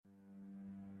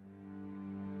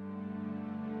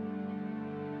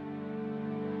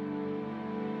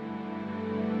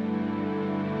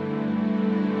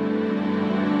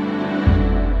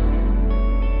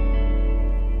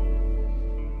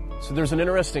So there's an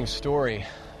interesting story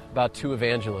about two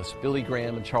evangelists, Billy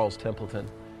Graham and Charles Templeton.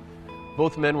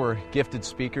 Both men were gifted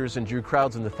speakers and drew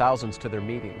crowds in the thousands to their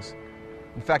meetings.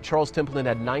 In fact, Charles Templeton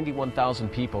had 91,000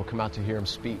 people come out to hear him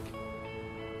speak.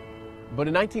 But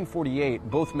in 1948,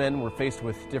 both men were faced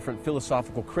with different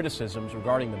philosophical criticisms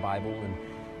regarding the Bible, and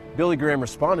Billy Graham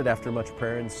responded after much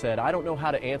prayer and said, "I don't know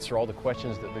how to answer all the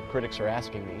questions that the critics are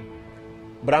asking me,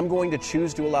 but I'm going to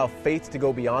choose to allow faith to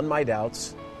go beyond my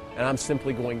doubts, and I'm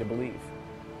simply going to believe."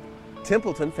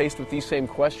 Templeton, faced with these same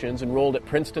questions, enrolled at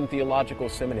Princeton Theological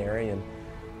Seminary and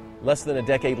less than a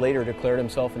decade later declared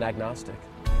himself an agnostic.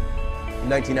 In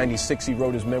 1996, he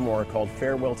wrote his memoir called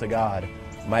Farewell to God,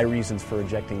 My Reasons for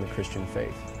Rejecting the Christian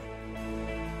Faith.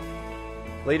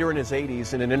 Later in his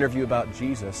 80s, in an interview about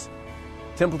Jesus,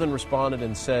 Templeton responded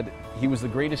and said he was the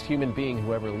greatest human being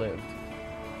who ever lived.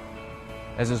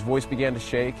 As his voice began to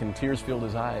shake and tears filled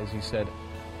his eyes, he said,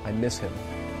 "I miss him."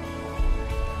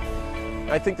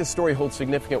 I think this story holds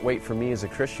significant weight for me as a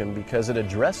Christian because it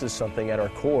addresses something at our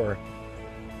core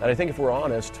that I think, if we're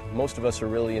honest, most of us are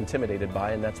really intimidated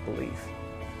by, and that's belief.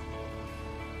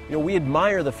 You know, we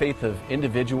admire the faith of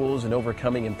individuals in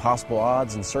overcoming impossible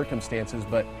odds and circumstances,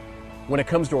 but when it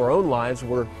comes to our own lives,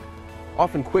 we're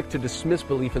often quick to dismiss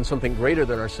belief in something greater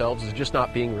than ourselves as just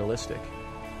not being realistic.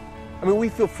 I mean, we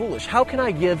feel foolish. How can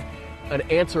I give an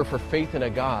answer for faith in a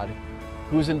God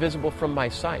who is invisible from my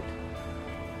sight?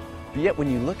 But yet,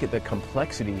 when you look at the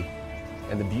complexity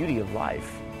and the beauty of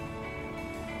life,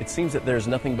 it seems that there's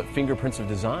nothing but fingerprints of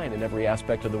design in every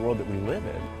aspect of the world that we live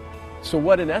in. So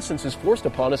what, in essence, is forced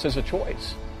upon us is a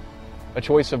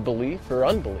choice of belief or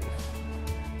unbelief.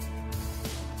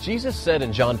 Jesus said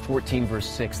in John 14, verse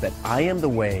 6, that I am the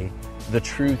way, the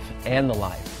truth, and the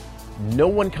life. No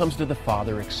one comes to the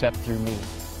Father except through me.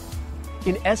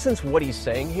 In essence, what he's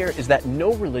saying here is that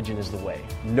no religion is the way.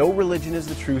 No religion is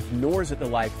the truth, nor is it the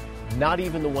life, not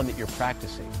even the one that you're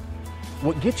practicing.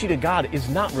 What gets you to God is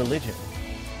not religion.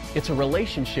 It's a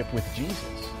relationship with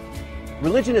Jesus.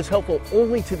 Religion is helpful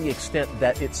only to the extent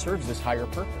that it serves this higher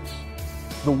purpose.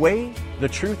 The way, the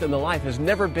truth, and the life has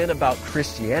never been about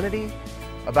Christianity,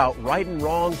 about right and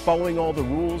wrong, following all the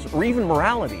rules, or even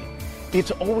morality.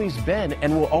 It's always been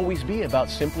and will always be about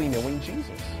simply knowing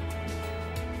Jesus.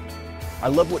 I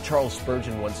love what Charles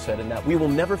Spurgeon once said, in that we will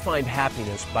never find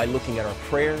happiness by looking at our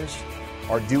prayers,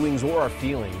 our doings, or our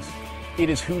feelings. It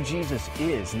is who Jesus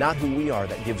is, not who we are,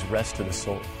 that gives rest to the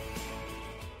soul.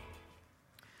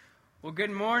 Well,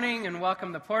 good morning and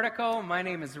welcome to Portico. My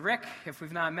name is Rick, if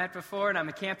we've not met before, and I'm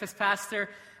a campus pastor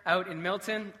out in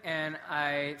Milton. And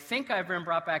I think I've been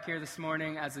brought back here this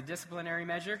morning as a disciplinary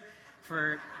measure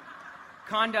for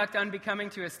conduct unbecoming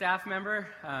to a staff member.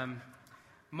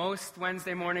 Most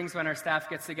Wednesday mornings when our staff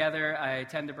gets together, I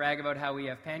tend to brag about how we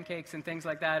have pancakes and things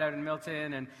like that out in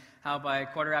Milton, and how by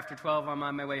 12:15 I'm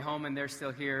on my way home and they're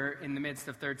still here in the midst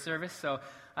of third service. So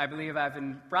I believe I've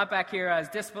been brought back here as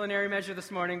disciplinary measure this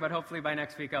morning, but hopefully by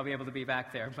next week I'll be able to be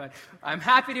back there. But I'm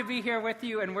happy to be here with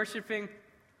you and worshiping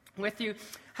with you.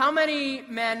 How many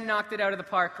men knocked it out of the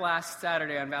park last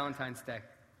Saturday on Valentine's Day?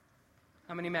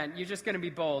 How many men? You're just going to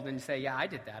be bold and say, yeah, I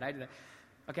did that.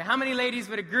 Okay, how many ladies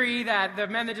would agree that the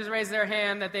men that just raised their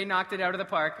hand that they knocked it out of the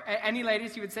park? Any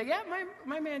ladies, you would say, yeah,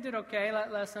 my man did okay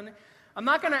last Sunday. I'm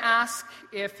not going to ask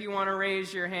if you want to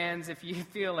raise your hands if you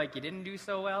feel like you didn't do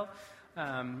so well,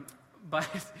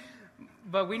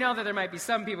 but we know that there might be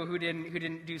some people who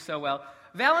didn't do so well.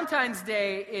 Valentine's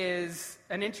Day is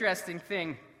an interesting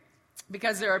thing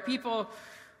because there are people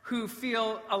who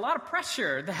feel a lot of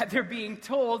pressure that they're being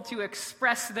told to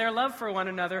express their love for one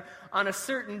another on a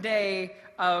certain day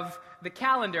of the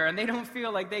calendar, and they don't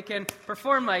feel like they can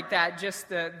perform like that just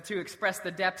to express the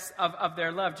depths of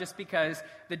their love just because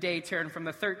the day turned from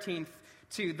the 13th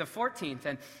to the 14th.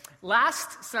 And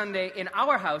last Sunday in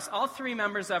our house, all three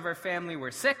members of our family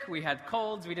were sick. We had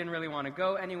colds. We didn't really want to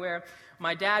go anywhere.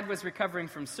 My dad was recovering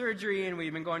from surgery, and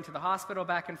we'd been going to the hospital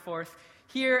back and forth.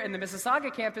 Here in the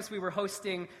Mississauga campus, we were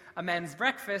hosting a men's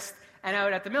breakfast, and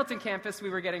out at the Milton campus, we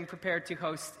were getting prepared to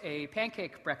host a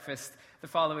pancake breakfast the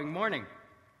following morning.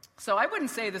 So I wouldn't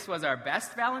say this was our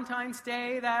best Valentine's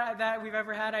Day that we've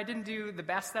ever had. I didn't do the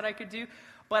best that I could do,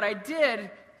 but I did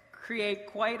create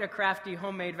quite a crafty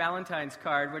homemade Valentine's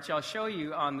card, which I'll show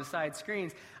you on the side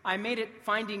screens. I made it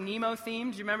Finding Nemo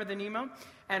themed. Do you remember the Nemo?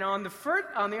 And on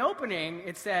the opening,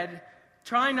 it said,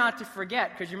 "Try not to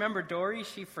forget," because you remember Dory,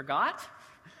 she forgot.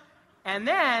 And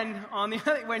then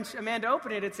when Amanda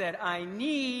opened it, it said, "I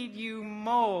need you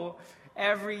mo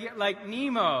every year," like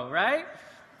Nemo, right?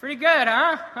 Pretty good,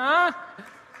 huh?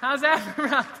 How's that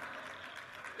around?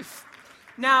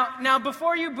 Now,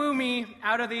 before you boo me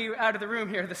out of the room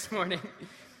here this morning,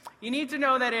 You need to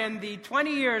know that in the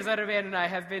 20 years that Evan and I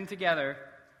have been together,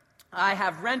 I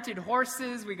have rented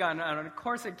horses, we got on a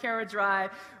horse and carriage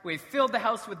ride, we've filled the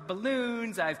house with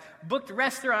balloons, I've booked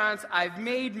restaurants, I've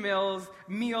made meals,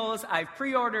 I've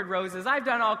pre-ordered roses, I've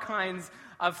done all kinds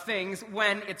of things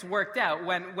when it's worked out,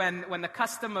 when the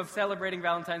custom of celebrating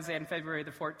Valentine's Day on February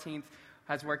the 14th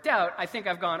has worked out. I think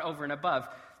I've gone over and above.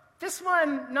 This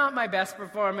one, not my best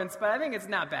performance, but I think it's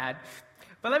not bad.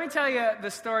 But let me tell you the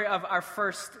story of our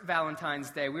first Valentine's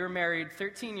Day. We were married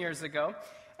 13 years ago.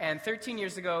 And 13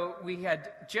 years ago, we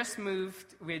had just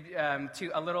moved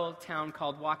to a little town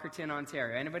called Walkerton,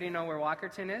 Ontario. Anybody know where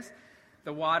Walkerton is?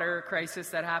 The water crisis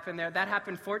that happened there. That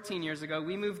happened 14 years ago.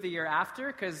 We moved the year after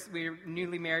because we were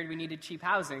newly married. We needed cheap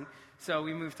housing. So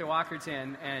we moved to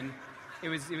Walkerton, and it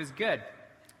was good.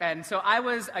 And so I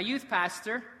was a youth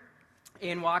pastor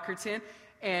in Walkerton,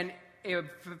 and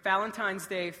Valentine's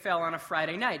Day fell on a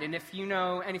Friday night. And if you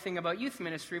know anything about youth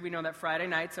ministry, we know that Friday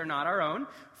nights are not our own.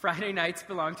 Friday nights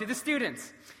belong to the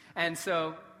students. And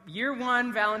so year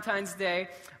one, Valentine's Day,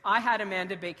 I had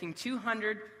Amanda baking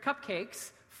 200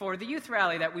 cupcakes for the youth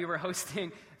rally that we were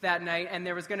hosting that night. And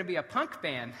there was going to be a punk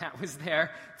band that was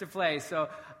there to play. So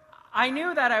I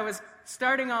knew that I was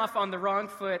starting off on the wrong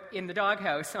foot in the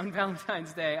doghouse on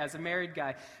Valentine's Day as a married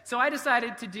guy. So I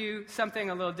decided to do something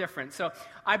a little different. So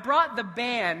I brought the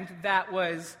band that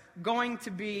was going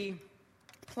to be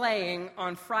playing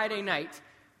on Friday night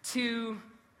to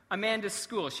Amanda's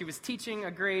school. She was teaching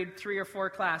a grade 3 or 4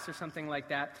 class or something like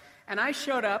that. And I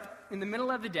showed up in the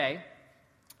middle of the day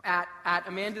at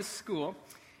Amanda's school.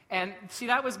 And see,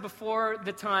 that was before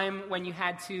the time when you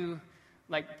had to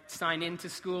sign into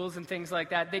schools and things like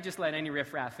that. They just let any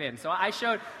riffraff in. So I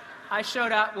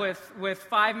showed up with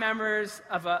 5 members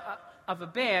of a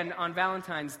band on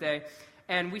Valentine's Day,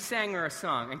 and we sang her a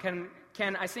song. And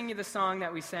can I sing you the song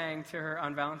that we sang to her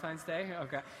on Valentine's Day?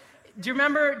 Okay. Do you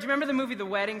remember the movie The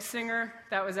Wedding Singer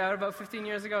that was out about 15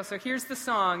 years ago? So here's the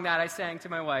song that I sang to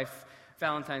my wife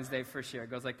Valentine's Day first year. It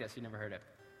goes like this. You never heard it.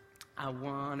 I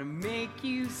want to make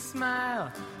you smile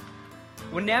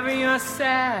whenever you're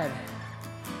sad.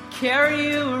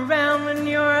 Carry you around when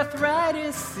your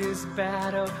arthritis is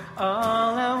bad. Oh,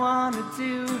 all I want to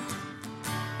do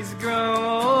is grow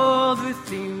old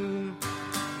with you.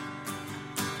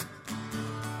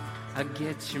 I'll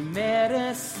get your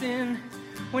medicine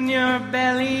when your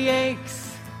belly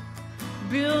aches.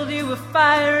 Build you a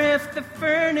fire if the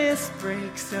furnace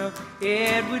breaks. Oh,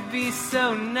 it would be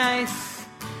so nice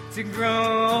to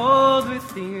grow old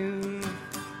with you.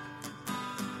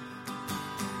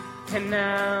 And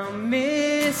I'll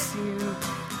miss you,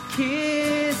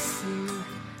 kiss you,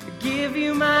 give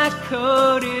you my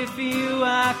coat if you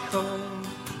are cold.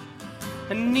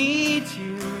 I need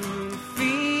you,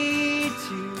 feed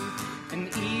you,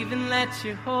 and even let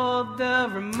you hold the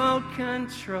remote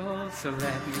control. So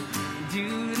let me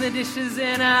do the dishes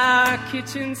in our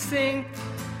kitchen sink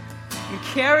and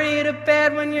carry you to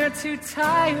bed when you're too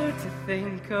tired to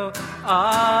think. Oh,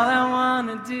 all I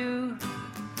want to do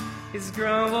is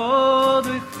grow old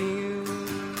with you.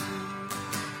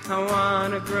 I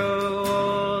want to grow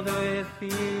old with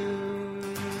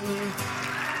you.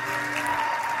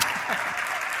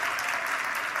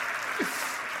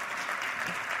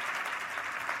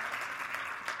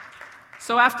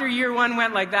 So after year one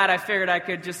went like that, I figured I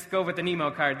could just go with the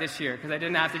Nemo card this year because I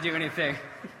didn't have to do anything.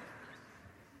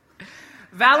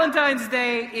 Valentine's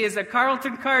Day is a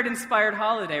Carlton card-inspired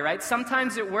holiday, right?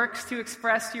 Sometimes it works to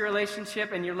express your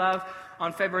relationship and your love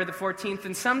on February the 14th,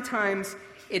 and sometimes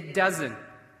it doesn't.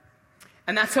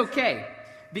 And that's okay,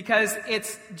 because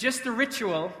it's just a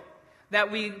ritual that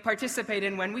we participate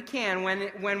in when we can,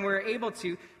 when we're able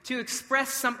to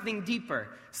express something deeper,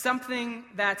 something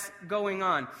that's going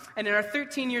on. And in our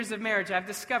 13 years of marriage, I've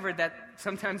discovered that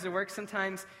sometimes it works,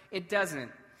 sometimes it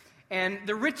doesn't. And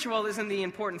the ritual isn't the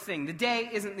important thing. The day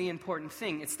isn't the important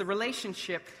thing. It's the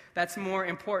relationship that's more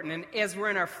important. And as we're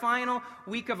in our final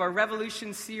week of our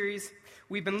Revolution series,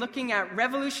 we've been looking at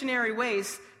revolutionary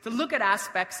ways to look at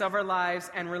aspects of our lives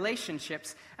and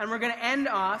relationships. And we're going to end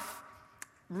off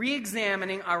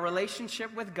re-examining our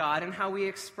relationship with God and how we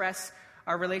express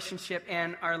our relationship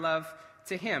and our love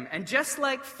to Him. And just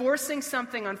like forcing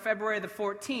something on February the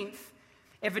 14th,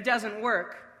 if it doesn't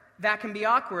work, that can be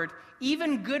awkward.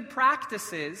 Even good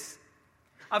practices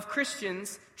of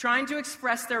Christians trying to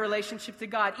express their relationship to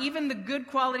God, even the good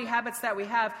quality habits that we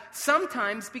have,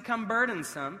 sometimes become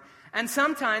burdensome, and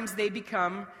sometimes they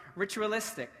become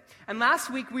ritualistic. And last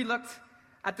week we looked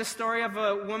at the story of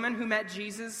a woman who met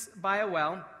Jesus by a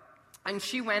well, And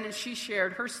she went and she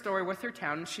shared her story with her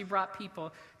town, and she brought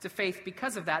people to faith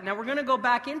because of that. Now, we're going to go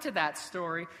back into that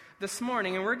story this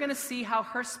morning, and we're going to see how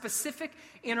her specific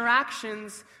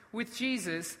interactions with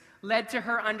Jesus led to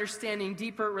her understanding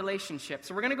deeper relationships.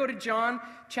 So we're going to go to John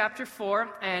chapter 4,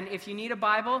 and if you need a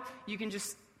Bible, you can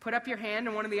just put up your hand,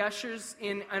 and one of the ushers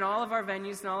in all of our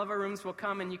venues and all of our rooms will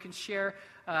come, and you can share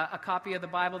a copy of the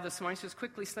Bible this morning. So just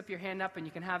quickly slip your hand up, and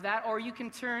you can have that. Or you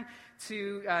can turn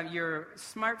to your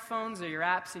smartphones or your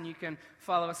apps, and you can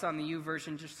follow us on the U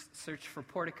version. Just search for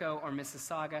Portico or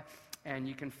Mississauga, and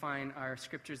you can find our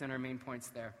scriptures and our main points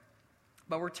there.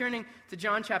 But we're turning to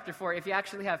John chapter 4. If you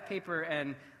actually have paper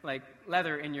and like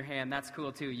leather in your hand, that's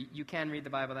cool too. You can read the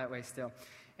Bible that way still.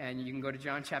 And you can go to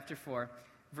John chapter 4,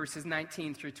 verses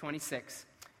 19 through 26.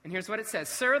 And here's what it says.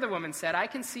 "Sir," the woman said, "I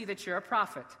can see that you're a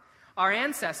prophet. Our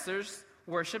ancestors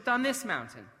worshipped on this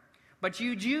mountain, but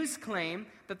you Jews claim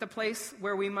that the place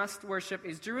where we must worship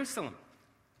is Jerusalem."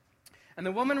 And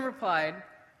the woman replied,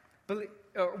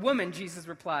 Jesus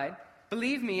replied,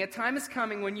 "Believe me, a time is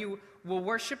coming when you will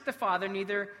worship the Father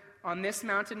neither on this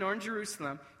mountain nor in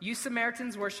Jerusalem. You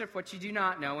Samaritans worship what you do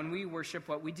not know, and we worship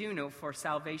what we do know, for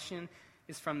salvation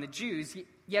is from the Jews.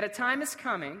 Yet a time is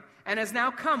coming, and has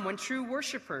now come, when true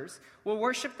worshipers will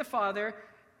worship the Father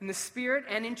in the Spirit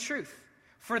and in truth,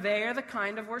 for they are the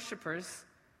kind of worshipers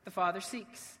the Father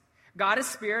seeks. God is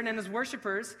Spirit, and his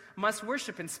worshipers must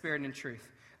worship in spirit and in truth."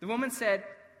 The woman said,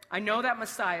 "I know that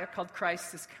Messiah, called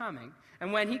Christ, is coming,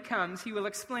 and when he comes, he will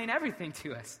explain everything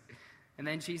to us." And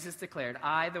then Jesus declared,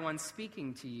 "I, the one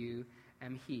speaking to you,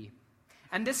 am he."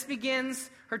 And this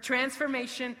begins her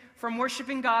transformation from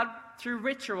worshiping God through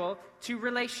ritual to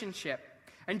relationship.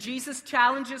 And Jesus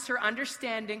challenges her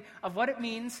understanding of what it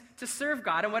means to serve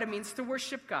God and what it means to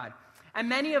worship God. And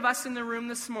many of us in the room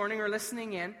this morning or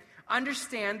listening in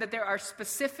understand that there are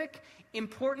specific,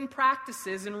 important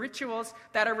practices and rituals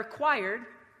that are required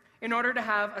in order to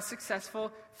have a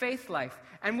successful faith life.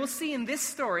 And we'll see in this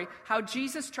story how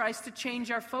Jesus tries to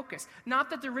change our focus. Not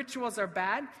that the rituals are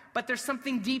bad, but there's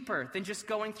something deeper than just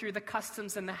going through the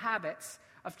customs and the habits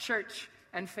of church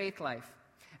and faith life.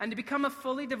 And to become a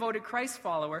fully devoted Christ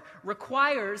follower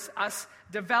requires us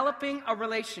developing a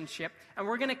relationship, and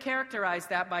we're going to characterize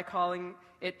that by calling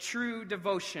it true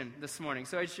devotion this morning.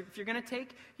 So if you're going to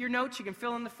take your notes, you can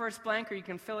fill in the first blank or you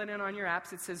can fill it in on your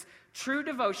apps. It says, true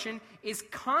devotion is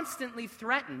constantly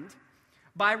threatened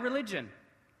by religion.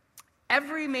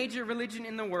 Every major religion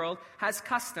in the world has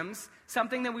customs,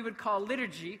 something that we would call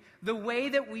liturgy, the way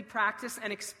that we practice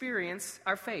and experience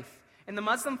our faith. In the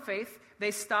Muslim faith, they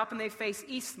stop and they face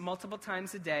east multiple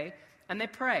times a day, and they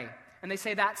pray. And they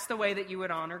say that's the way that you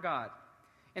would honor God.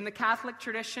 In the Catholic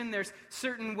tradition, there's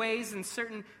certain ways and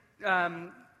certain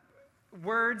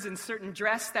words and certain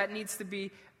dress that needs to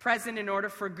be present in order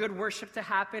for good worship to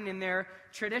happen in their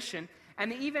tradition.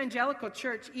 And the evangelical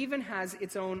church even has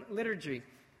its own liturgy.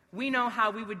 We know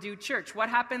how we would do church. What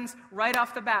happens right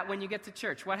off the bat when you get to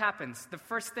church? What happens? The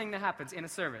first thing that happens in a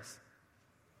service?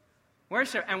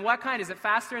 Worship. And what kind? Is it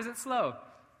fast or is it slow?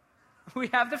 We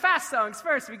have the fast songs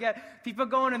first. We get people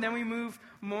going, and then we move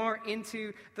more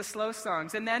into the slow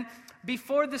songs. And then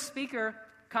before the speaker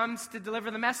comes to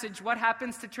deliver the message, what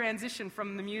happens to transition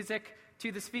from the music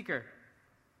to the speaker?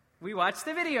 We watch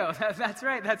the video. That's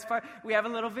right. We have a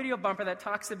little video bumper that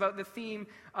talks about the theme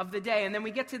of the day. And then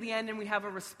we get to the end, and we have a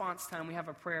response time. We have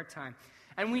a prayer time.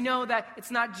 And we know that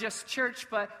it's not just church,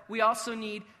 but we also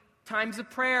need times of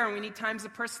prayer, and we need times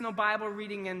of personal Bible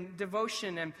reading and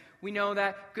devotion. And we know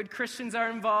that good Christians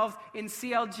are involved in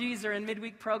CLGs or in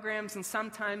midweek programs, and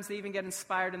sometimes they even get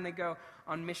inspired and they go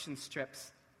on mission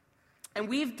trips. And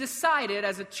we've decided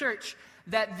as a church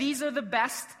that these are the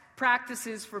best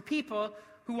practices for people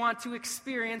who want to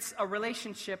experience a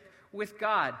relationship with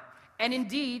God. And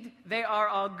indeed, they are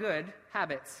all good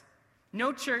habits.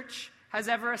 No church has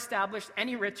ever established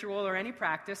any ritual or any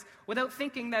practice without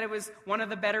thinking that it was one of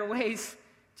the better ways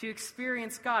to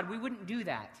experience God. We wouldn't do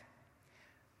that.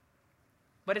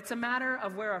 But it's a matter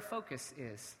of where our focus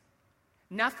is.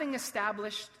 Nothing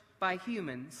established by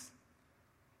humans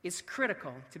is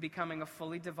critical to becoming a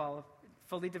fully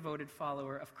devoted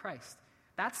follower of Christ.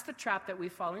 That's the trap that we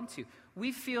fall into.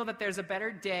 We feel that there's a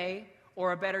better day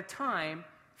or a better time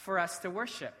for us to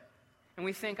worship. And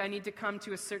we think, I need to come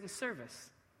to a certain service.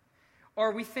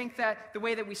 Or we think that the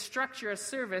way that we structure a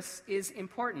service is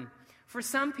important. For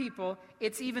some people,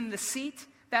 it's even the seat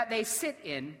that they sit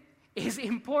in is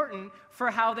important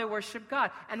for how they worship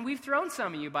God. And we've thrown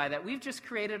some of you by that. We've just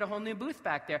created a whole new booth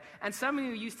back there. And some of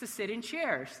you used to sit in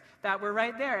chairs that were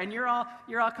right there. And you're all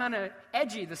kind of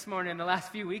edgy this morning in the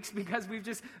last few weeks because we've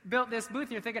just built this booth.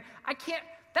 And you're thinking,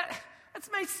 That's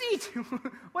my seat.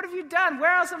 What have you done?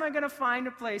 Where else am I going to find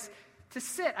a place to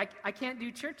sit? I can't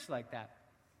do church like that.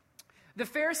 The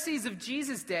Pharisees of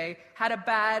Jesus' day had a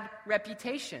bad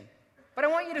reputation. But I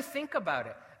want you to think about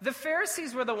it. The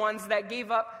Pharisees were the ones that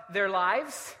gave up their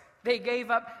lives. They gave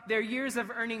up their years of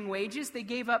earning wages. They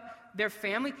gave up their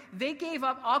family. They gave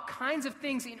up all kinds of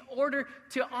things in order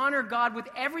to honor God with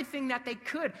everything that they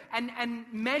could and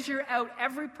measure out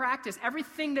every practice.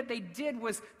 Everything that they did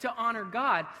was to honor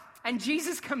God. And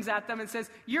Jesus comes at them and says,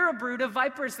 you're a brood of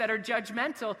vipers that are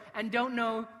judgmental and don't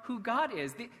know who God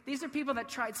is. These are people that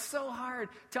tried so hard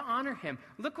to honor him.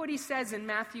 Look what he says in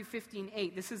Matthew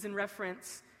 15:8. This is in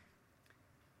reference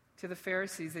to the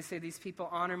Pharisees. They say, these people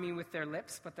honor me with their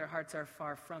lips, but their hearts are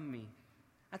far from me.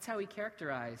 That's how he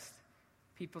characterized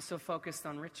people so focused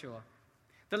on ritual.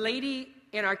 The lady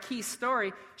in our key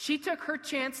story, she took her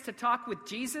chance to talk with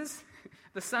Jesus,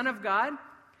 the Son of God,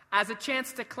 as a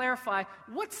chance to clarify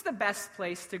what's the best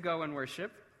place to go and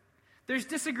worship. There's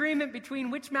disagreement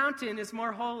between which mountain is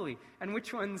more holy and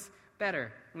which one's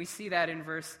better. And we see that in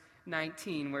verse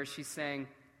 19 where she's saying,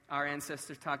 our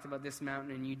ancestors talked about this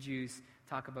mountain and you Jews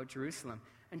talk about Jerusalem.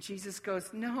 And Jesus goes,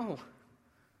 no.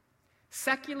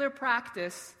 Secular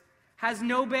practice has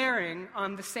no bearing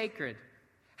on the sacred.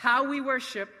 How we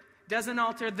worship doesn't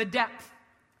alter the depth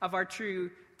of our true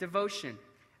devotion.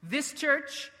 This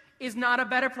church is not a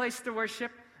better place to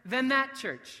worship than that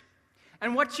church.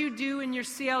 And what you do in your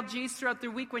CLGs throughout the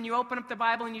week when you open up the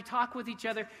Bible and you talk with each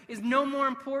other is no more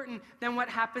important than what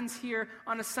happens here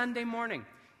on a Sunday morning.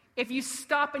 If you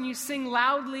stop and you sing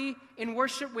loudly in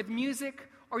worship with music,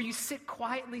 or you sit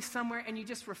quietly somewhere and you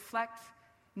just reflect,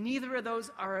 neither of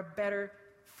those are a better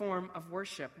form of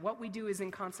worship. What we do is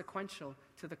inconsequential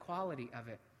to the quality of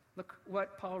it. Look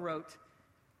what Paul wrote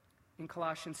in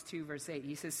Colossians 2, verse 8.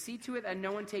 He says, see to it that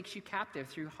no one takes you captive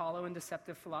through hollow and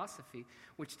deceptive philosophy,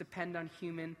 which depend on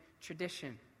human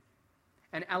tradition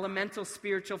and elemental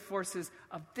spiritual forces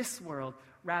of this world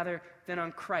rather than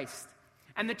on Christ.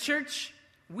 And the church,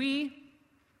 we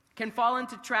can fall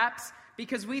into traps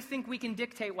because we think we can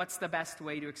dictate what's the best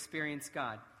way to experience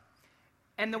God.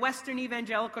 And the Western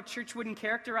evangelical church wouldn't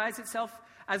characterize itself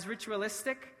as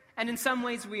ritualistic. And in some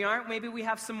ways we aren't. Maybe we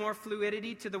have some more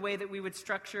fluidity to the way that we would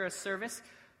structure a service.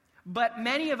 But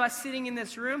many of us sitting in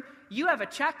this room, you have a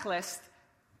checklist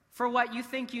for what you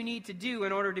think you need to do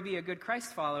in order to be a good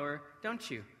Christ follower, don't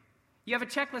you? You have a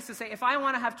checklist to say, if I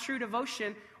want to have true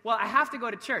devotion, well, I have to go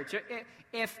to church.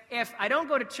 If I don't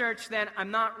go to church, then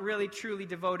I'm not really truly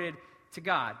devoted to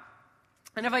God.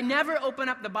 And if I never open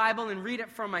up the Bible and read it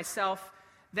for myself,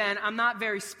 then I'm not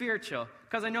very spiritual,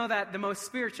 because I know that the most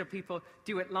spiritual people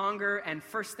do it longer and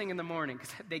first thing in the morning,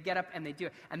 because they get up and they do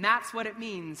it. And that's what it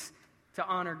means to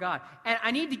honor God. And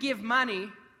I need to give money.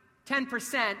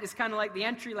 10% is kind of like the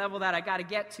entry level that I got to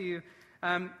get to.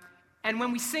 And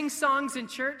when we sing songs in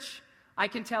church, I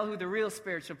can tell who the real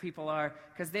spiritual people are,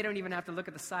 because they don't even have to look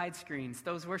at the side screens.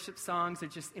 Those worship songs are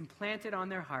just implanted on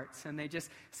their hearts, and they just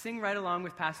sing right along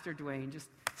with Pastor Dwayne, just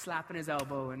slapping his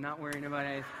elbow and not worrying about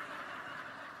anything.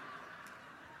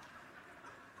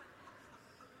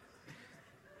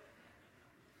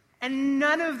 And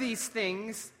none of these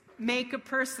things make a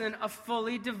person a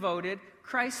fully devoted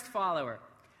Christ follower.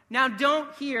 Now,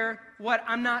 don't hear what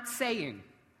I'm not saying.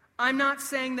 I'm not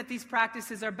saying that these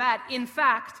practices are bad. In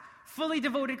fact, fully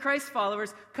devoted Christ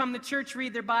followers come to church,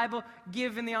 read their Bible,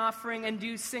 give in the offering, and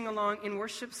do sing along in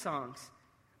worship songs.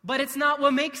 But it's not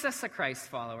what makes us a Christ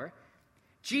follower.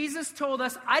 Jesus told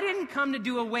us, I didn't come to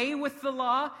do away with the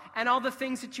law and all the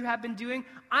things that you have been doing.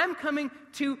 I'm coming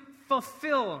to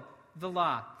fulfill the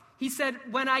law. He said,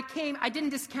 when I came, I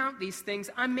didn't discount these things.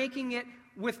 I'm making it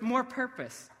with more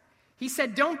purpose. He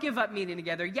said, don't give up meeting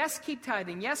together. Yes, keep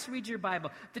tithing. Yes, read your Bible.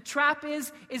 The trap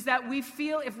is that we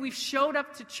feel if we've showed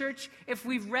up to church, if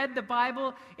we've read the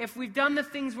Bible, if we've done the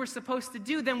things we're supposed to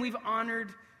do, then we've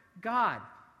honored God.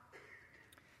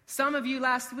 Some of you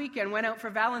last weekend went out for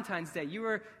Valentine's Day. You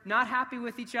were not happy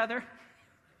with each other,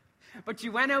 but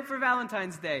you went out for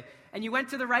Valentine's Day, and you went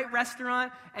to the right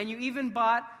restaurant, and you even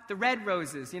bought the red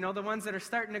roses, you know, the ones that are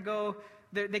starting to go,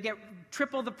 they get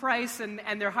triple the price, and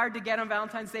they're hard to get on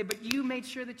Valentine's Day, but you made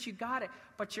sure that you got it,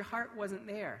 but your heart wasn't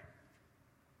there.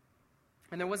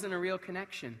 And there wasn't a real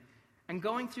connection. And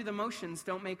going through the motions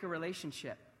don't make a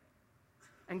relationship.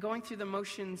 And going through the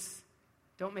motions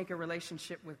don't make a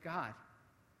relationship with God.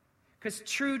 Because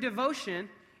true devotion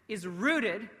is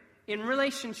rooted in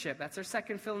relationship. That's our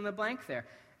second fill in the blank there.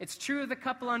 It's true of the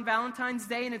couple on Valentine's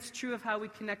Day, and it's true of how we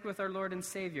connect with our Lord and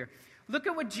Savior. Look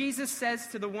at what Jesus says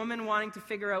to the woman wanting to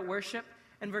figure out worship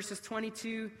in verses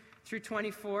 22 through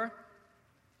 24.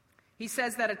 He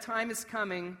says that a time is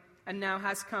coming and now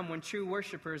has come when true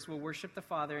worshipers will worship the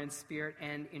Father in spirit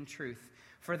and in truth,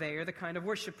 for they are the kind of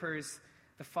worshipers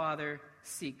the Father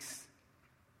seeks.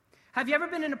 Have you ever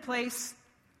been in a place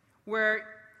where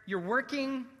you're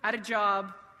working at a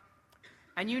job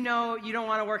and you know you don't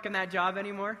want to work in that job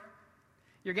anymore?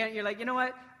 You're like, you know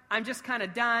what? I'm just kind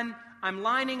of done. I'm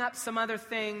lining up some other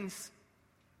things,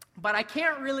 but I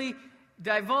can't really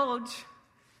divulge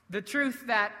the truth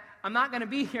that I'm not going to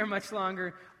be here much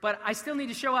longer, but I still need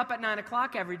to show up at 9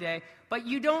 o'clock every day. But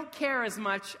you don't care as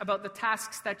much about the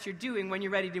tasks that you're doing when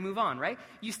you're ready to move on, right?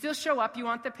 You still show up. You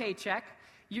want the paycheck.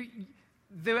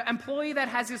 The employee that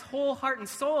has his whole heart and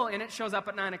soul in it shows up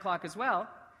at 9 o'clock as well,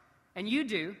 and you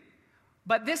do.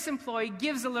 But this employee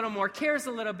gives a little more, cares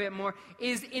a little bit more,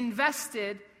 is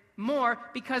invested more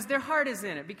because their heart is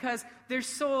in it, because their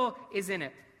soul is in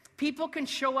it. People can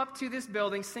show up to this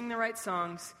building, sing the right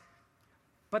songs,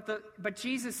 but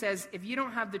Jesus says, if you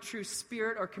don't have the true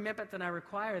spirit or commitment that I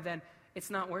require, then it's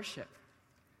not worship.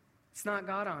 It's not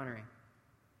God-honoring.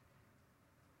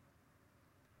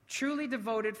 Truly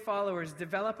devoted followers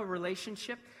develop a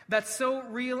relationship that's so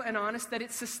real and honest that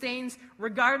it sustains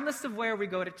regardless of where we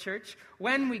go to church,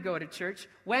 when we go to church,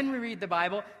 when we read the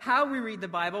Bible, how we read the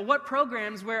Bible, what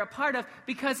programs we're a part of,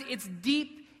 because it's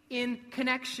deep in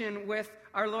connection with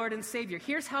our Lord and Savior.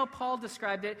 Here's how Paul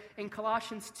described it in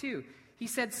Colossians 2. He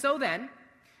said, so then,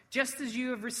 just as you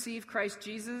have received Christ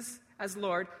Jesus as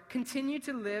Lord, continue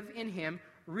to live in him,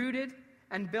 rooted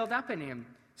and built up in him,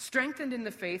 strengthened in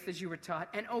the faith as you were taught,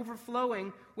 and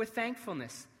overflowing with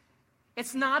thankfulness.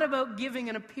 It's not about giving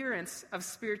an appearance of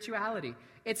spirituality.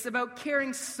 It's about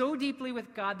caring so deeply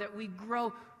with God that we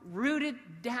grow rooted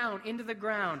down into the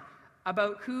ground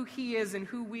about who he is and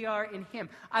who we are in him.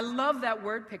 I love that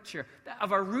word picture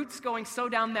of our roots going so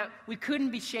down that we couldn't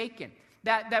be shaken,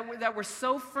 that we're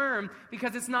so firm,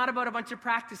 because it's not about a bunch of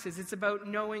practices. It's about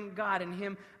knowing God and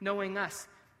him knowing us.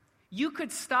 You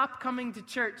could stop coming to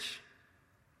church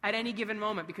at any given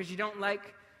moment because you don't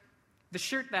like the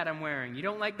shirt that I'm wearing. You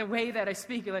don't like the way that I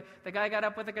speak. You're like, the guy got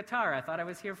up with a guitar. I thought I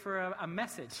was here for a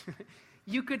message.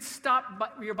 You could stop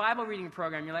your Bible reading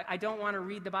program. You're like, I don't want to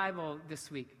read the Bible this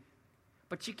week.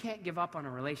 But you can't give up on a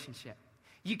relationship.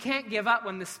 You can't give up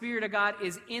when the Spirit of God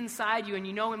is inside you and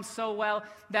you know him so well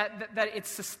that it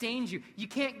sustains you. You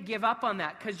can't give up on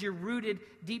that because you're rooted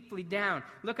deeply down.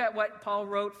 Look at what Paul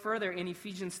wrote further in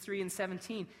Ephesians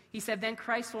 3:17. He said, then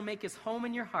Christ will make his home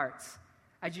in your hearts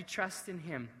as you trust in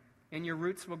him, and your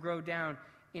roots will grow down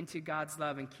into God's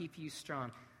love and keep you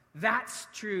strong. That's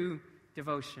true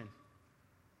devotion.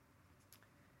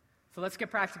 So let's get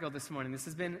practical this morning. This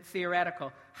has been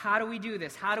theoretical. How do we do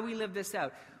this? How do we live this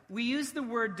out? We use the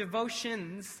word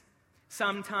devotions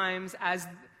sometimes as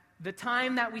the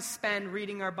time that we spend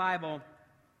reading our Bible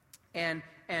and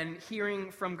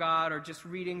hearing from God, or just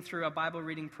reading through a Bible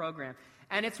reading program.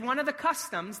 And it's one of the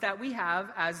customs that we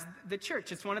have as the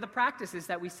church. It's one of the practices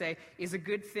that we say is a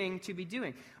good thing to be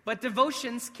doing. But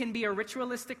devotions can be a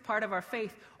ritualistic part of our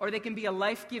faith, or they can be a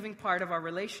life-giving part of our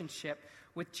relationship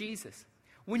with Jesus.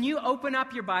 When you open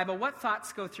up your Bible, what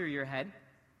thoughts go through your head?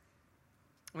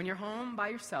 When you're home by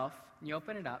yourself and you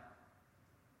open it up,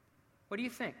 what do you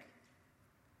think?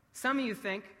 Some of you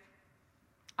think,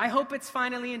 I hope it's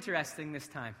finally interesting this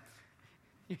time.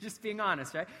 You're just being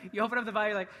honest, right? You open up the Bible,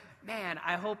 you're like, man,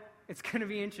 I hope it's going to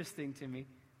be interesting to me.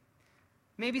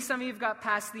 Maybe some of you have got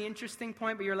past the interesting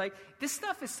point, but you're like, this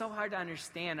stuff is so hard to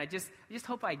understand. I just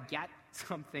hope I get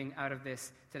something out of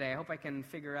this today. I hope I can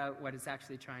figure out what it's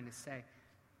actually trying to say.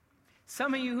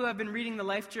 Some of you who have been reading the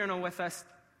Life Journal with us,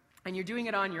 and you're doing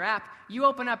it on your app, you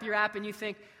open up your app and you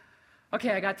think,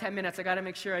 okay, I got 10 minutes. I got to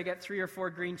make sure I get 3 or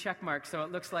 4 green check marks so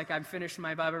it looks like I've finished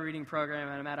my Bible reading program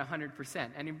and I'm at 100%.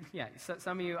 And yeah, so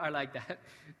some of you are like that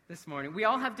this morning. We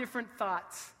all have different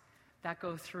thoughts that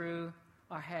go through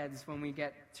our heads when we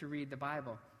get to read the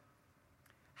Bible.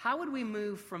 How would we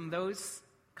move from those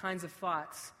kinds of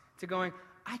thoughts to going,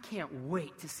 I can't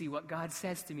wait to see what God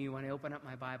says to me when I open up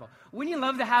my Bible? Wouldn't you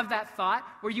love to have that thought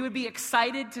where you would be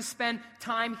excited to spend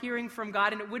time hearing from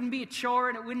God, and it wouldn't be a chore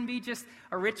and it wouldn't be just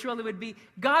a ritual? It would be,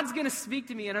 God's going to speak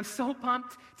to me, and I'm so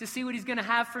pumped to see what he's going to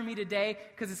have for me today,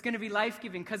 because it's going to be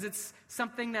life-giving, because it's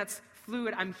something that's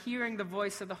fluid. I'm hearing the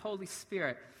voice of the Holy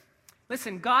Spirit.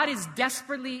 Listen, God is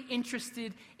desperately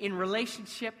interested in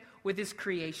relationship with his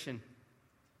creation,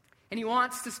 and he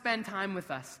wants to spend time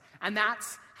with us, and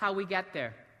that's how we get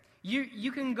there.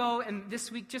 You can go and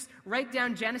this week just write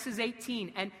down Genesis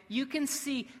 18, and you can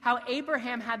see how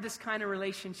Abraham had this kind of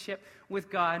relationship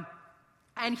with God.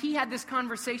 And he had this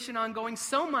conversation ongoing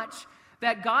so much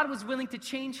that God was willing to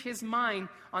change his mind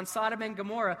on Sodom and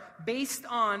Gomorrah based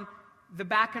on the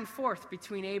back and forth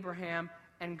between Abraham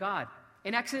and God.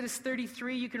 In Exodus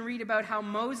 33, you can read about how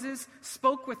Moses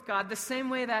spoke with God the same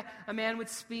way that a man would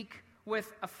speak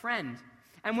with a friend.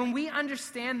 And when we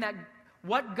understand that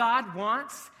what God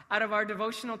wants out of our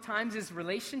devotional times is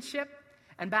relationship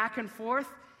and back and forth,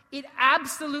 it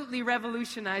absolutely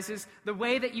revolutionizes the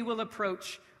way that you will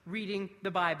approach reading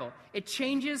the Bible. It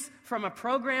changes from a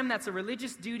program that's a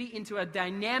religious duty into a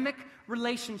dynamic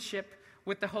relationship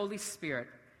with the Holy Spirit.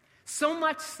 So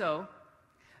much so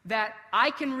that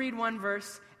I can read one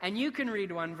verse and you can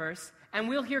read one verse and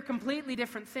we'll hear completely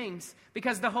different things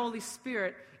because the Holy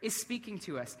Spirit is speaking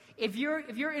to us. If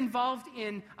you're involved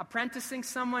in apprenticing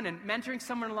someone and mentoring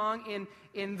someone along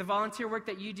in the volunteer work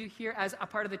that you do here as a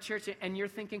part of the church, and you're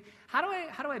thinking, how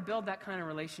do I build that kind of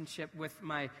relationship with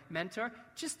my mentor?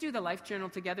 Just do the life journal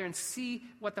together and see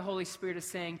what the Holy Spirit is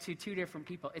saying to two different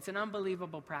people. It's an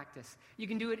unbelievable practice. You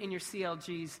can do it in your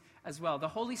CLGs as well. The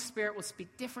Holy Spirit will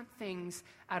speak different things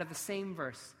out of the same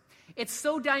verse. It's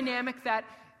so dynamic that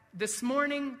this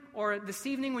morning or this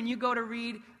evening when you go to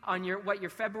read on what your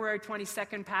February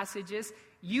 22nd passage is,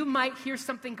 you might hear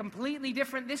something completely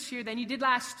different this year than you did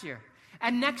last year.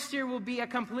 And next year will be a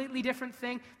completely different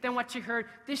thing than what you heard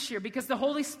this year because the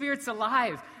Holy Spirit's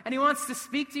alive and He wants to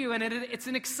speak to you. And it's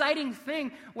an exciting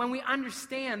thing when we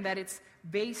understand that it's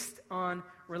based on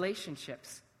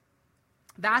relationships.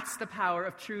 That's the power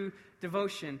of true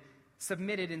devotion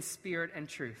submitted in spirit and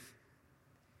truth.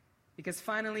 Because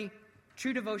finally,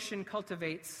 true devotion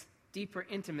cultivates deeper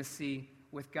intimacy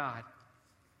with God.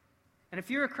 And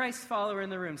if you're a Christ follower in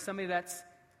the room, somebody that's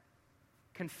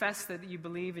confessed that you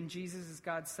believe in Jesus as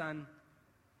God's Son,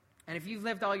 and if you've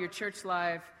lived all your church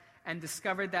life and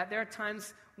discovered that there are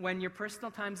times when your personal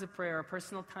times of prayer or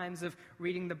personal times of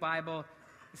reading the Bible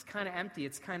is kind of empty,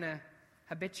 it's kind of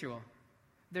habitual,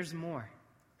 there's more.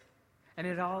 And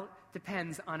it all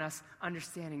depends on us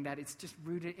understanding that it's just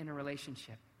rooted in a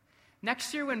relationship.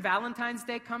 Next year when Valentine's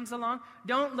Day comes along,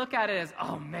 don't look at it as,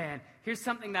 oh man, here's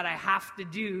something that I have to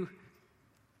do.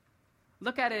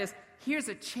 Look at it as, here's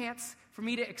a chance for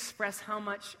me to express how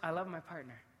much I love my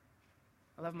partner.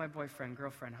 I love my boyfriend,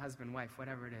 girlfriend, husband, wife,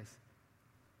 whatever it is.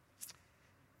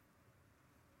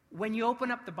 When you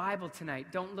open up the Bible tonight,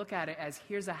 don't look at it as,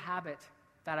 here's a habit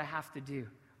that I have to do.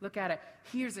 Look at it,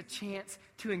 here's a chance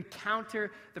to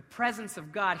encounter the presence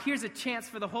of God. Here's a chance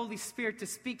for the Holy Spirit to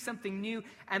speak something new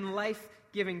and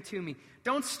life-giving to me.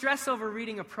 Don't stress over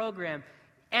reading a program.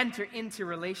 Enter into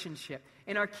relationship.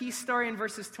 In our key story in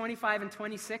verses 25 and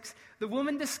 26, the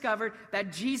woman discovered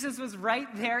that Jesus was right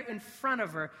there in front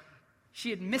of her. She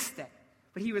had missed it,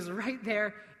 but He was right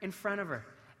there in front of her.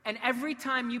 And every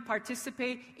time you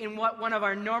participate in what one of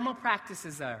our normal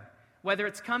practices are, whether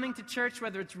it's coming to church,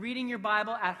 whether it's reading your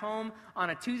Bible at home on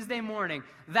a Tuesday morning,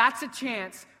 that's a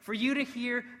chance for you to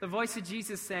hear the voice of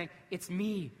Jesus saying, it's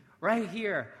me right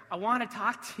here. I want to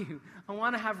talk to you. I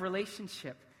want to have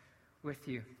relationship with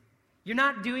you. You're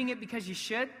not doing it because you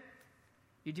should.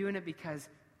 You're doing it because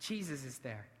Jesus is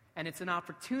there. And it's an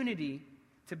opportunity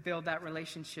to build that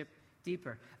relationship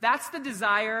deeper. That's the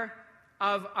desire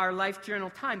of our Life Journal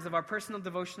times, of our personal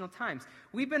devotional times.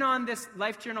 We've been on this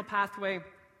Life Journal pathway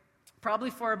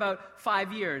probably for about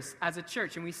 5 years as a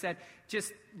church. And we said,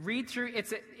 just read through.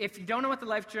 If you don't know what the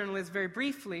Life Journal is, very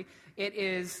briefly, it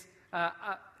is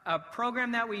a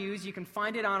program that we use. You can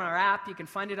find it on our app. You can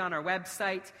find it on our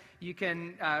website. You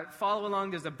can follow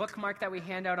along. There's a bookmark that we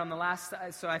hand out on the last,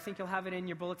 so I think you'll have it in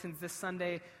your bulletins this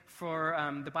Sunday for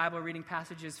the Bible reading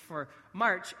passages for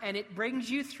March. And it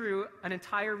brings you through an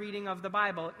entire reading of the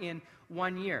Bible in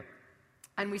 1 year.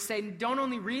 And we say, don't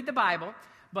only read the Bible,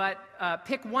 but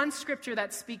pick one scripture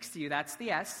that speaks to you, that's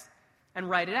the S, and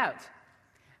write it out.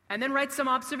 And then write some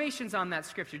observations on that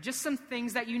scripture, just some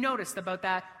things that you noticed about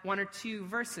that 1 or 2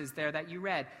 verses there that you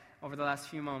read over the last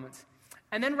few moments.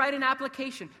 And then write an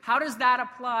application. How does that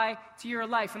apply to your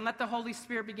life? And let the Holy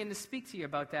Spirit begin to speak to you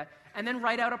about that. And then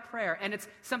write out a prayer. And it's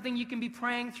something you can be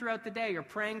praying throughout the day or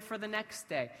praying for the next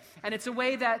day. And it's a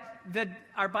way that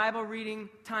our Bible reading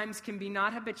times can be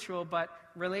not habitual, but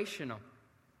relational.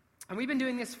 And we've been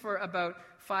doing this for about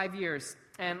 5 years.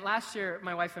 And last year,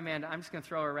 my wife Amanda, I'm just going to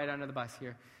throw her right under the bus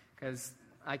here, because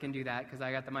I can do that, because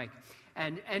I got the mic.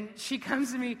 And she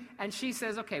comes to me, and she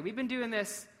says, okay, we've been doing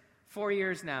this 4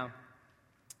 years now.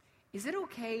 Is it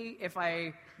okay if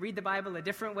I read the Bible a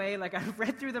different way? Like, I've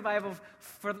read through the Bible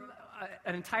for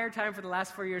an entire time for the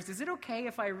last 4 years. Is it okay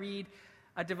if I read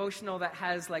a devotional that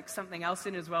has, like, something else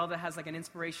in it as well, that has, like, an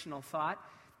inspirational thought?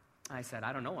 I said,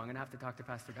 I don't know. I'm going to have to talk to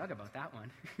Pastor Doug about that one.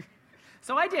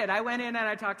 So I did. I went in and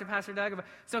I talked to Pastor Doug about.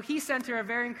 So he sent her a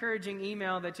very encouraging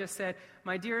email that just said,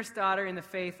 my dearest daughter in the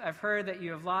faith, I've heard that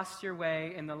you have lost your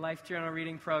way in the Life Journal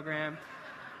reading program.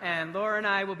 and Laura and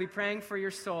I will be praying for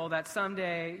your soul that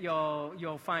someday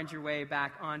you'll find your way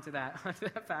back onto that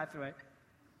pathway.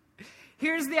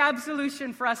 Here's the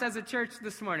absolution for us as a church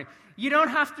this morning. You don't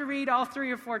have to read all 3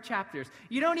 or 4 chapters.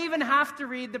 You don't even have to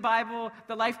read the Bible,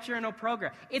 the Life Journal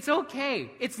program. It's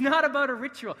okay. It's not about a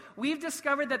ritual. We've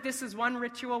discovered that this is one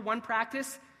ritual, one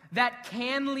practice that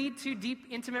can lead to deep,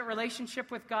 intimate relationship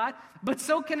with God, but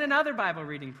so can another Bible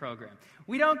reading program.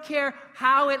 We don't care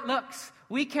how it looks.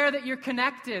 We care that you're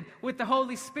connected with the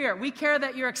Holy Spirit. We care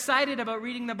that you're excited about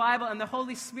reading the Bible and the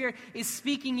Holy Spirit is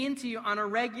speaking into you on a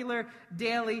regular,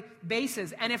 daily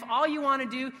basis. And if all you want to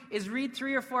do is read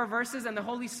 3 or 4 verses and the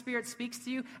Holy Spirit speaks to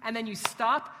you and then you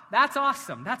stop, that's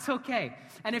awesome. That's okay.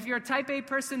 And if you're a type A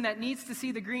person that needs to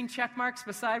see the green check marks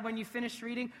beside when you finish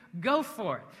reading, go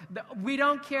for it. We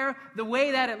don't care the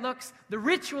way that it looks. The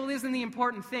ritual isn't the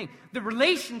important thing. The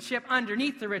relationship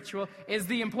underneath the ritual is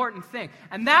the important thing.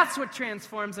 And that's what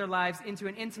transforms our lives into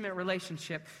an intimate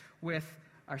relationship with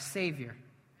our Savior.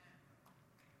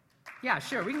 Yeah,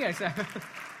 sure, we can get excited.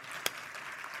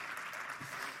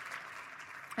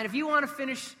 And if you want to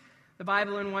finish the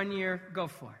Bible in 1 year, go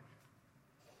for it.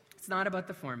 It's not about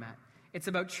the format. It's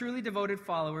about truly devoted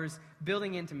followers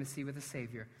building intimacy with the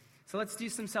Savior. So let's do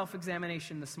some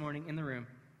self-examination this morning in the room.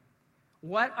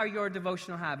 What are your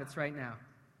devotional habits right now?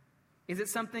 Is it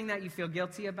something that you feel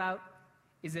guilty about?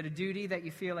 Is it a duty that you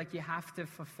feel like you have to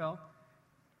fulfill?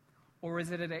 Or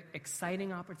is it an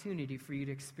exciting opportunity for you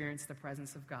to experience the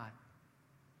presence of God?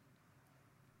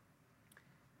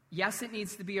 Yes, it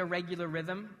needs to be a regular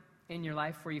rhythm in your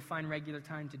life where you find regular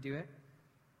time to do it.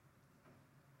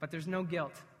 But there's no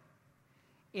guilt.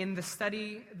 In the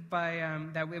study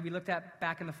that we looked at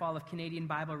back in the fall of Canadian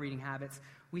Bible reading habits,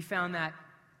 we found that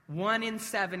 1 in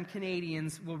 7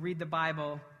 Canadians will read the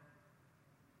Bible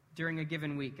during a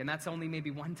given week. And that's only maybe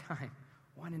one time.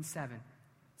 1 in 7.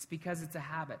 It's because it's a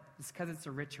habit. It's because it's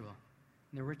a ritual.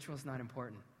 And the ritual is not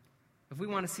important. If we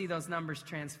want to see those numbers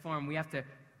transform, we have to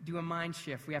do a mind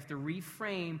shift. We have to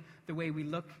reframe the way we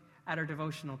look at our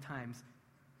devotional times.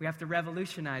 We have to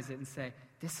revolutionize it and say,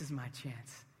 this is my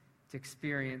chance to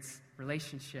experience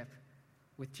relationship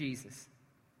with Jesus.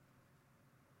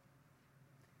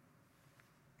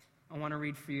 I want to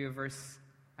read for you a verse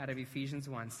out of Ephesians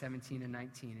 1, 17 and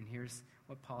 19. And here's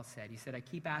what Paul said. He said, I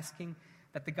keep asking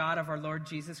that the God of our Lord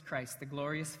Jesus Christ, the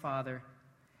glorious Father,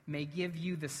 may give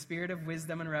you the spirit of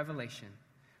wisdom and revelation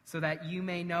so that you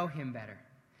may know him better.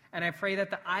 And I pray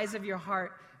that the eyes of your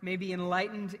heart may be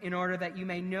enlightened in order that you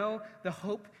may know the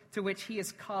hope to which he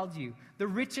has called you, the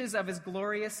riches of his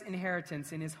glorious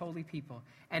inheritance in his holy people,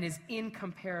 and his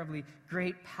incomparably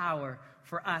great power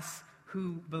for us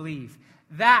who believe.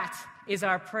 That is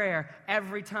our prayer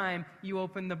every time you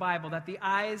open the Bible, that the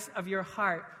eyes of your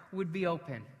heart would be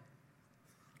open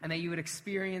and that you would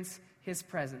experience his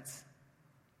presence.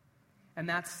 And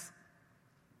that's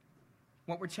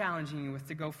what we're challenging you with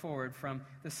to go forward from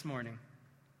this morning.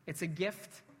 It's a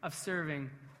gift of serving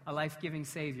a life-giving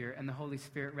Savior and the Holy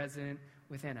Spirit resident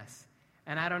within us.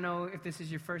 And I don't know if this is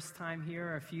your first time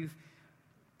here or if you've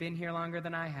been here longer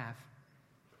than I have.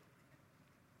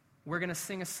 We're going to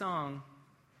sing a song,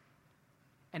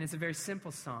 and it's a very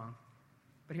simple song.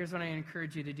 But here's what I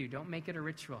encourage you to do. Don't make it a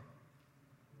ritual.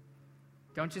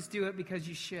 Don't just do it because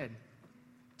you should.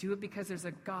 Do it because there's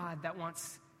a God that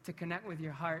wants to connect with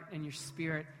your heart and your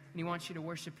spirit, and he wants you to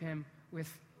worship him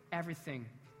with everything,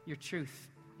 your truth,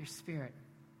 your spirit.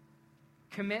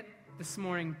 Commit this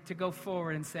morning to go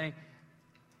forward and say,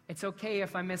 it's okay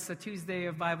if I miss a Tuesday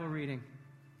of Bible reading.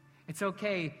 It's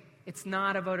okay. It's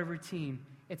not about a routine.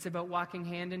 It's about walking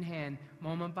hand in hand,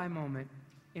 moment by moment,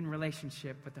 in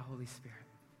relationship with the Holy Spirit.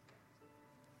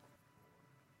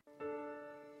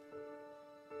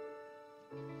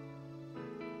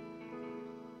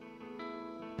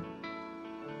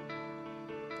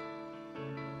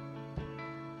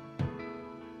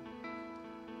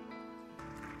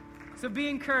 So be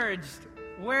encouraged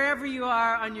wherever you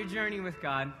are on your journey with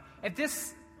God. If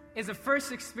this is a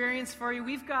first experience for you,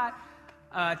 we've got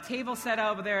a table set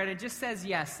over there, and it just says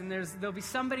yes. And there'll be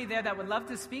somebody there that would love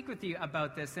to speak with you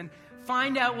about this and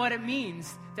find out what it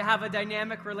means to have a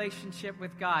dynamic relationship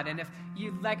with God. And if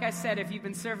you, like I said, if you've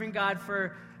been serving God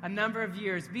for a number of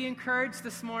years, be encouraged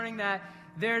this morning that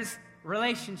there's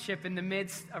relationship in the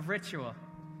midst of ritual.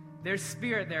 There's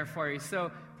spirit there for you.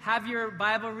 So have your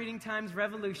Bible reading times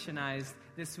revolutionized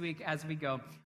this week as we go.